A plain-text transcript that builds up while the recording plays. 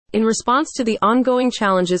In response to the ongoing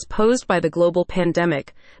challenges posed by the global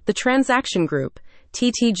pandemic, the Transaction Group,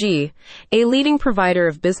 TTG, a leading provider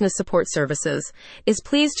of business support services, is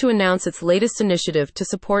pleased to announce its latest initiative to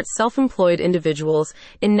support self-employed individuals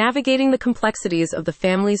in navigating the complexities of the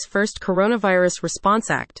Families First Coronavirus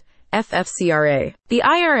Response Act, FFCRA. The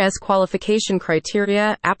IRS qualification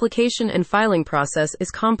criteria, application and filing process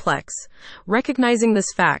is complex. Recognizing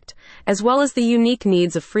this fact, as well as the unique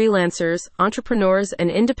needs of freelancers, entrepreneurs, and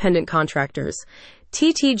independent contractors,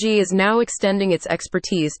 TTG is now extending its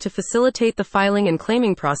expertise to facilitate the filing and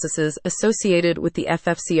claiming processes associated with the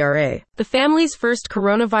FFCRA. The Families First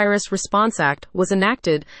Coronavirus Response Act was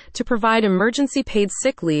enacted to provide emergency paid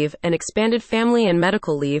sick leave and expanded family and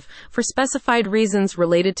medical leave for specified reasons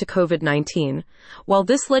related to COVID-19. While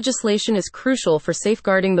this legislation is crucial for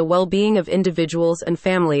safeguarding the well-being of individuals and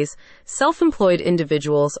families, self-employed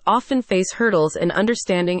individuals often face hurdles in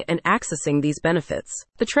understanding and accessing these benefits.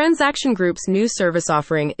 The Transaction Group's new service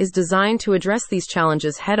offering is designed to address these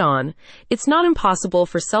challenges head-on. It's not impossible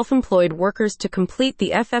for self-employed workers to complete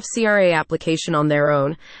the FFCRA application on their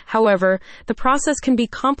own. However, the process can be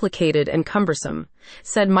complicated and cumbersome,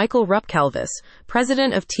 said Michael Ruppkalvis,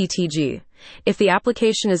 president of TTG. If the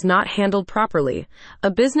application is not handled properly, a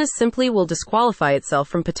business simply will disqualify itself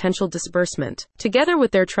from potential disbursement. Together with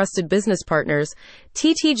their trusted business partners,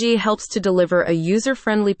 TTG helps to deliver a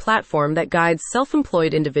user-friendly platform that guides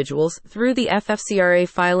self-employed individuals through the FFCRA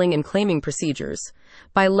filing and claiming procedures.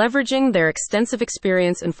 By leveraging their extensive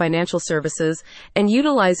experience in financial services and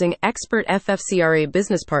utilizing expert FFCRA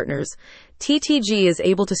business partners, TTG is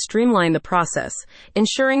able to streamline the process,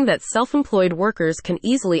 ensuring that self-employed workers can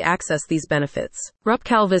easily access these benefits.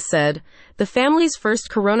 Ruppkalvis said, "The Families First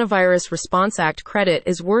Coronavirus Response Act credit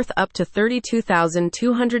is worth up to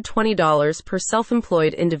 $32,220 per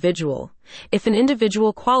self-employed individual. If an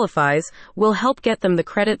individual qualifies, we'll help get them the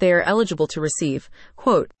credit they are eligible to receive."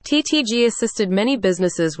 Quote, TTG assisted many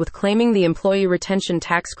businesses with claiming the Employee Retention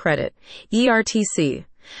Tax Credit, ERTC.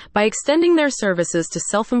 By extending their services to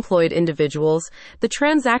self-employed individuals, the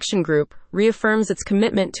Transaction Group reaffirms its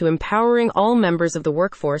commitment to empowering all members of the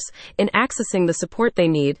workforce in accessing the support they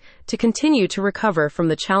need to continue to recover from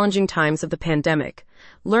the challenging times of the pandemic.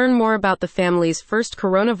 Learn more about the Families First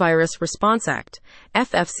Coronavirus Response Act,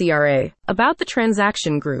 FFCRA. About the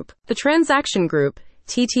Transaction Group. The Transaction Group,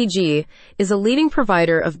 TTG, is a leading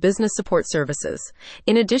provider of business support services.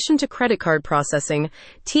 In addition to credit card processing,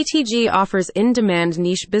 TTG offers in-demand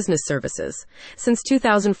niche business services. Since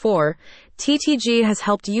 2004, TTG has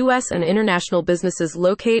helped U.S. and international businesses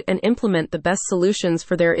locate and implement the best solutions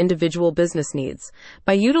for their individual business needs.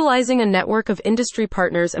 By utilizing a network of industry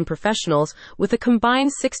partners and professionals with a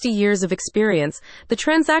combined 60 years of experience, the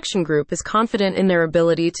Transaction Group is confident in their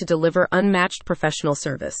ability to deliver unmatched professional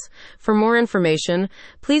service. For more information,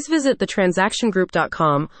 please visit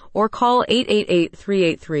thetransactiongroup.com or call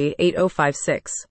 888-383-8056.